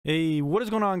Hey, what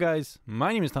is going on, guys?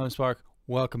 My name is Tom Spark.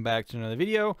 Welcome back to another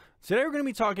video. Today we're going to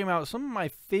be talking about some of my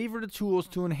favorite tools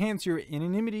to enhance your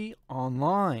anonymity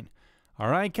online.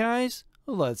 Alright guys,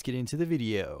 let's get into the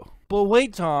video. But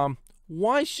wait, Tom,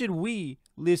 why should we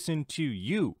listen to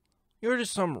you? You're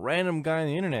just some random guy on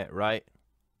the internet, right?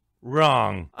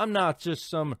 Wrong. I'm not just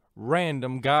some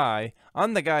random guy.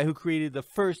 I'm the guy who created the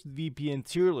first VPN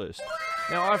tier list.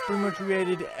 Now, I've pretty much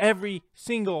created every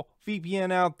single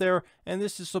VPN out there, and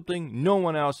this is something no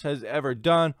one else has ever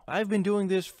done. I've been doing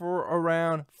this for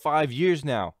around 5 years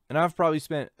now, and I've probably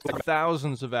spent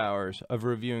thousands of hours of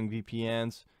reviewing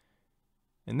VPNs.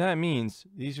 And that means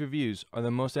these reviews are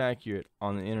the most accurate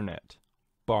on the internet,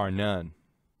 bar none.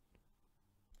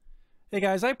 Hey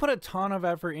guys, I put a ton of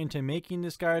effort into making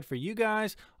this guide for you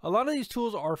guys. A lot of these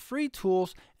tools are free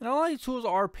tools, and a lot of these tools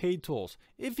are paid tools.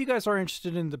 If you guys are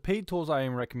interested in the paid tools I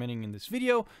am recommending in this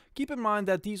video, keep in mind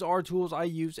that these are tools I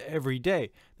use every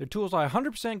day. They're tools I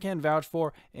 100% can vouch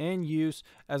for and use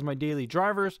as my daily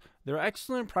drivers. They're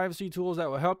excellent privacy tools that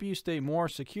will help you stay more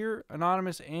secure,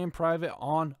 anonymous, and private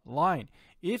online.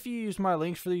 If you use my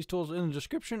links for these tools in the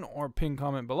description or pinned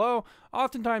comment below,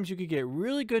 oftentimes you could get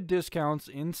really good discounts,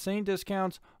 insane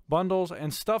discounts, bundles,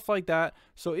 and stuff like that.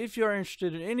 So if you are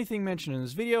interested in anything mentioned in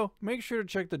this video, make sure to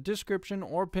check the description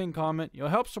or pinned comment. You'll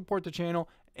help support the channel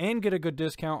and get a good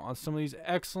discount on some of these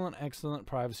excellent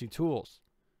privacy tools.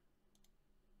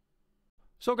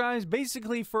 So guys,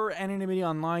 basically for anonymity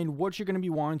online, what you're going to be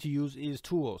wanting to use is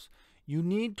tools. You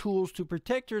need tools to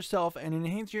protect yourself and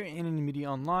enhance your anonymity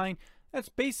online. That's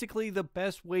basically the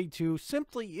best way to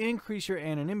simply increase your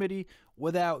anonymity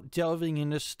without delving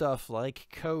into stuff like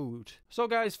code. So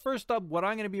guys, first up, what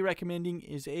I'm going to be recommending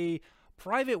is a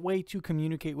private way to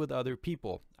communicate with other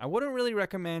people. I wouldn't really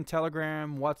recommend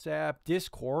Telegram, WhatsApp,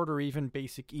 Discord, or even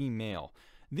basic email.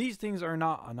 These things are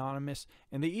not anonymous,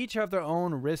 and they each have their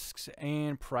own risks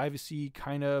and privacy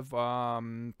kind of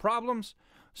problems.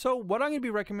 So what I'm going to be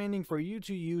recommending for you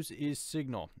to use is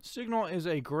Signal. Signal is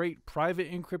a great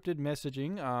private encrypted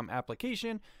messaging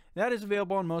application that is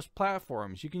available on most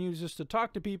platforms. You can use this to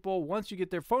talk to people once you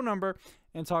get their phone number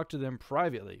and talk to them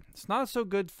privately. It's not so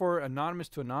good for anonymous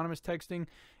to anonymous texting.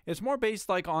 It's more based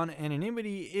like on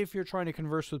anonymity if you're trying to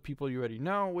converse with people you already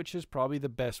know, which is probably the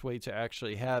best way to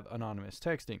actually have anonymous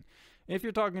texting. If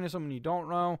you're talking to someone you don't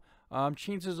know,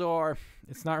 chances are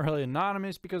it's not really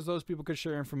anonymous because those people could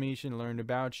share information learned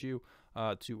about you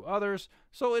to others.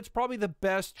 So it's probably the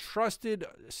best trusted,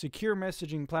 secure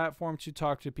messaging platform to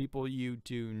talk to people you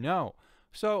do know.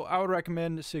 So I would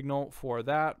recommend Signal for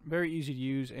that. Very easy to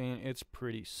use and it's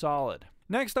pretty solid.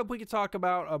 Next up, we could talk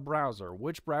about a browser.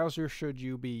 Which browser should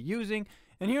you be using?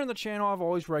 And here on the channel, I've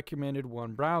always recommended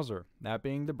one browser, that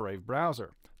being the Brave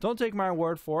browser. Don't take my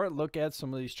word for it. Look at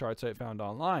some of these charts I found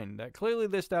online that clearly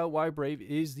list out why Brave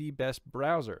is the best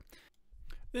browser.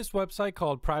 This website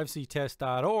called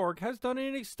privacytest.org has done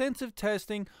an extensive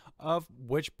testing of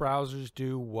which browsers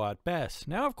do what best.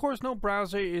 Now, of course, no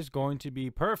browser is going to be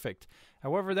perfect.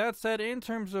 However, that said, in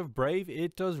terms of Brave,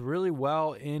 it does really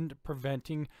well in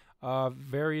preventing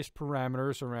various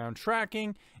parameters around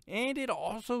tracking, and it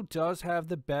also does have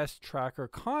the best tracker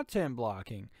content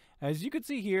blocking. As you can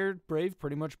see here, Brave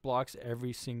pretty much blocks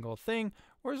every single thing,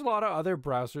 whereas a lot of other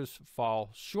browsers fall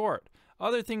short.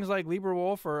 Other things like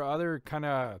LibreWolf or other kind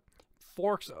of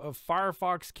forks of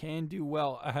Firefox can do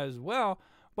well as well,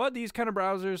 but these kind of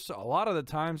browsers a lot of the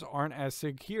times aren't as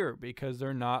secure because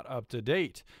they're not up to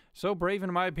date. So Brave,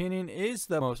 in my opinion, is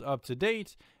the most up to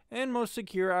date and most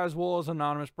secure, as well as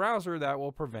anonymous browser that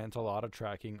will prevent a lot of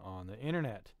tracking on the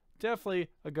internet. Definitely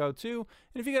a go-to.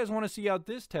 And if you guys want to see out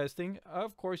this testing,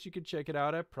 of course you can check it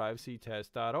out at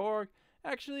privacytest.org.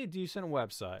 Actually a decent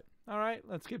website. Alright,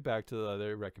 let's get back to the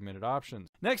other recommended options.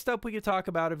 Next up, we could talk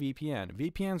about a VPN.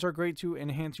 VPNs are great to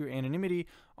enhance your anonymity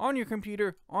on your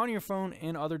computer, on your phone,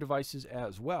 and other devices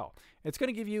as well. It's going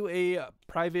to give you a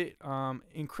private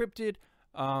encrypted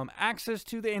access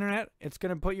to the internet. It's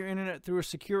going to put your internet through a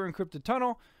secure encrypted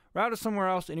tunnel, route it somewhere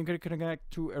else, and you're going to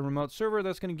connect to a remote server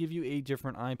that's going to give you a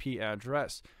different IP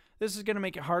address. This is going to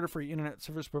make it harder for your internet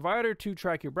service provider to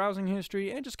track your browsing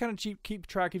history and just kind of keep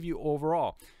track of you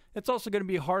overall. It's also going to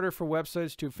be harder for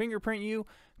websites to fingerprint you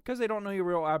because they don't know your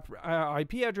real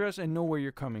IP address and know where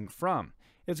you're coming from.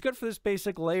 It's good for this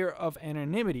basic layer of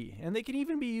anonymity, and they can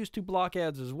even be used to block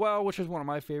ads as well, which is one of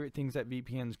my favorite things that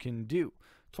VPNs can do.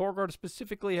 TorGuard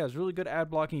specifically has really good ad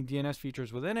blocking DNS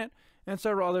features within it, and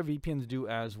several other VPNs do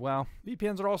as well.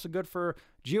 VPNs are also good for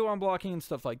geo unblocking and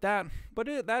stuff like that, but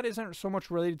that isn't so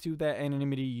much related to that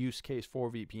anonymity use case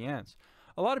for VPNs.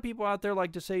 A lot of people out there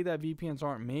like to say that VPNs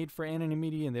aren't made for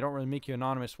anonymity and they don't really make you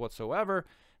anonymous whatsoever.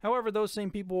 However, those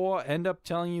same people will end up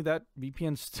telling you that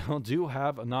VPNs still do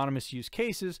have anonymous use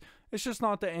cases. It's just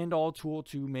not the end-all tool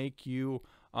to make you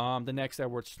the next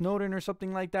Edward Snowden or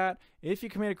something like that. If you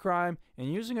commit a crime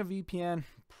and using a VPN,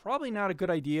 probably not a good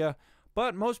idea.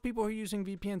 But most people who are using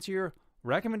VPNs here,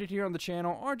 recommended here on the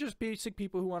channel, are just basic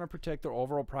people who want to protect their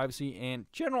overall privacy and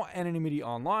general anonymity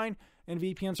online. And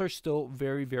VPNs are still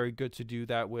very, very good to do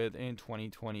that with in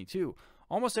 2022.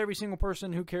 Almost every single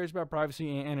person who cares about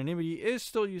privacy and anonymity is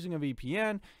still using a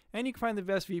VPN, and you can find the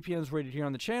best VPNs rated here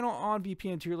on the channel on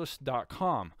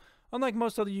vpntierlist.com. Unlike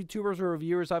most other YouTubers or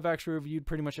reviewers, I've actually reviewed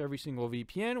pretty much every single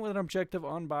VPN with an objective,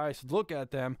 unbiased look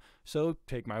at them, so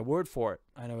take my word for it.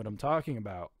 I know what I'm talking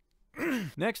about.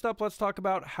 Next up, let's talk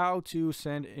about how to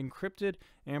send encrypted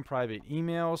and private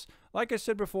emails. Like I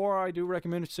said before, I do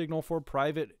recommend Signal for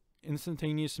private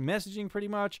instantaneous messaging pretty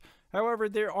much. However,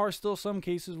 there are still some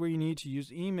cases where you need to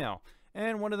use email.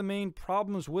 And one of the main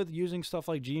problems with using stuff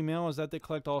like Gmail is that they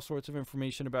collect all sorts of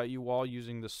information about you while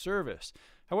using the service.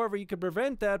 However, you could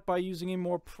prevent that by using a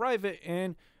more private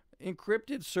and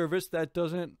encrypted service that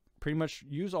doesn't pretty much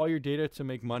use all your data to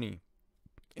make money.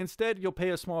 Instead, you'll pay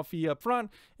a small fee up front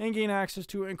and gain access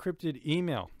to encrypted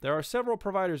email. There are several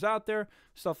providers out there,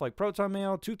 stuff like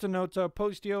ProtonMail, Tutanota,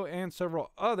 Postio, and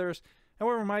several others.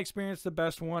 However, in my experience, the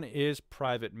best one is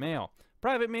private mail.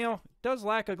 Private mail does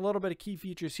lack a little bit of key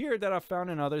features here that I've found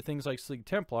in other things like Sleek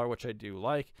Templar, which I do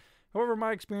like. However,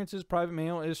 my experience is private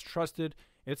mail is trusted,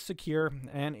 it's secure,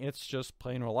 and it's just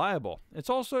plain reliable. It's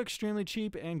also extremely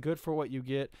cheap and good for what you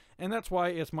get, and that's why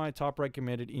it's my top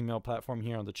recommended email platform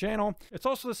here on the channel. It's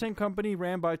also the same company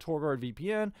ran by Torguard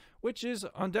VPN, which is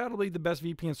undoubtedly the best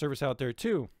VPN service out there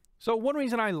too. So one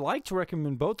reason I like to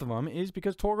recommend both of them is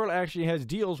because Torguard actually has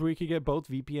deals where you can get both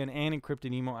VPN and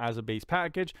encrypted email as a base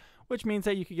package, which means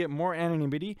that you can get more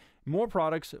anonymity, more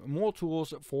products, more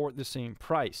tools for the same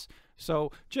price.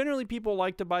 So generally people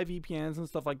like to buy VPNs and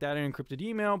stuff like that and encrypted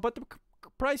email, but the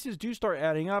prices do start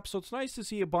adding up, so it's nice to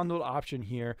see a bundled option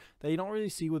here that you don't really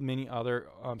see with many other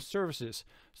services.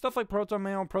 Stuff like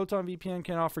ProtonMail and Proton VPN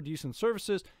can offer decent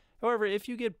services. However, if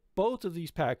you get both of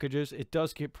these packages, it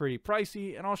does get pretty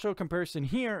pricey, and I'll show a comparison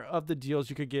here of the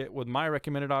deals you could get with my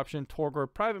recommended option,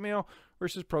 Torguard Private Mail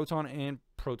versus Proton and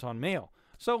Proton Mail.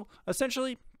 So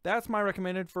essentially, that's my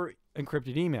recommended for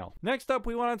encrypted email. Next up,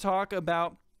 we want to talk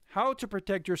about how to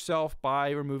protect yourself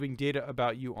by removing data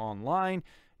about you online.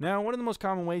 Now, one of the most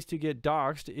common ways to get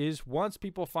doxxed is once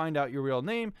people find out your real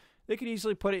name, they could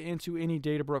easily put it into any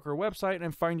data broker website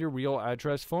and find your real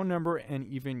address, phone number, and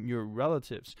even your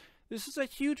relatives. This is a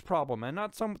huge problem and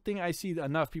not something I see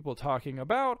enough people talking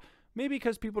about, maybe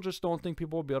because people just don't think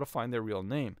people will be able to find their real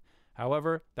name.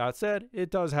 However, that said, it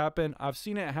does happen. I've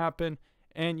seen it happen,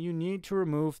 and you need to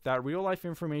remove that real life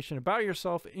information about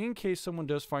yourself in case someone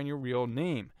does find your real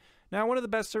name. Now, one of the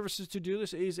best services to do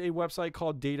this is a website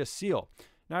called Data Seal.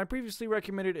 Now, I previously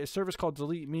recommended a service called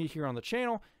Delete Me here on the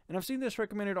channel, and I've seen this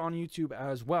recommended on YouTube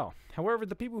as well. However,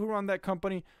 the people who run that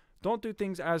company don't do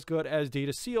things as good as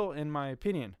Data Seal, in my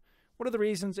opinion. One of the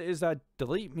reasons is that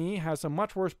Delete Me has a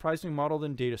much worse pricing model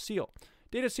than Data Seal.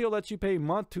 Data Seal lets you pay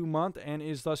month to month and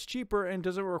is thus cheaper and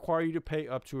doesn't require you to pay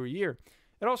up to a year.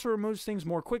 It also removes things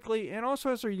more quickly and also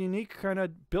has a unique kind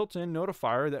of built-in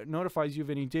notifier that notifies you of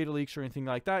any data leaks or anything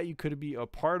like that you could be a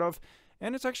part of.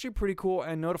 And it's actually pretty cool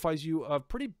and notifies you of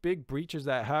pretty big breaches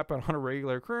that happen on a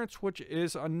regular occurrence, which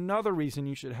is another reason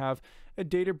you should have a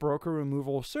data broker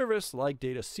removal service like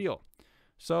Data Seal.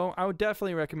 So I would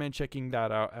definitely recommend checking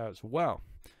that out as well.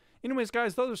 Anyways,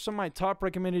 guys, those are some of my top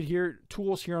recommended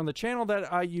tools here on the channel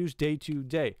that I use day to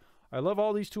day. I love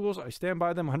all these tools. I stand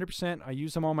by them 100%. I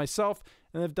use them all myself,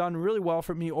 and they've done really well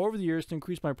for me over the years to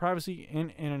increase my privacy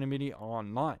and anonymity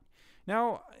online.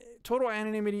 Now, total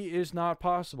anonymity is not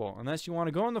possible unless you want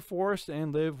to go in the forest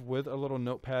and live with a little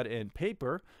notepad and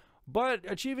paper. But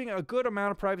achieving a good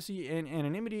amount of privacy and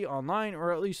anonymity online,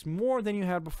 or at least more than you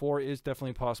had before, is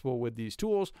definitely possible with these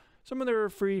tools. Some of them are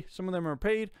free, some of them are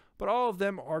paid, but all of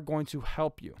them are going to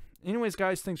help you. Anyways,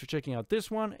 guys, thanks for checking out this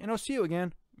one, and I'll see you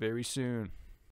again very soon.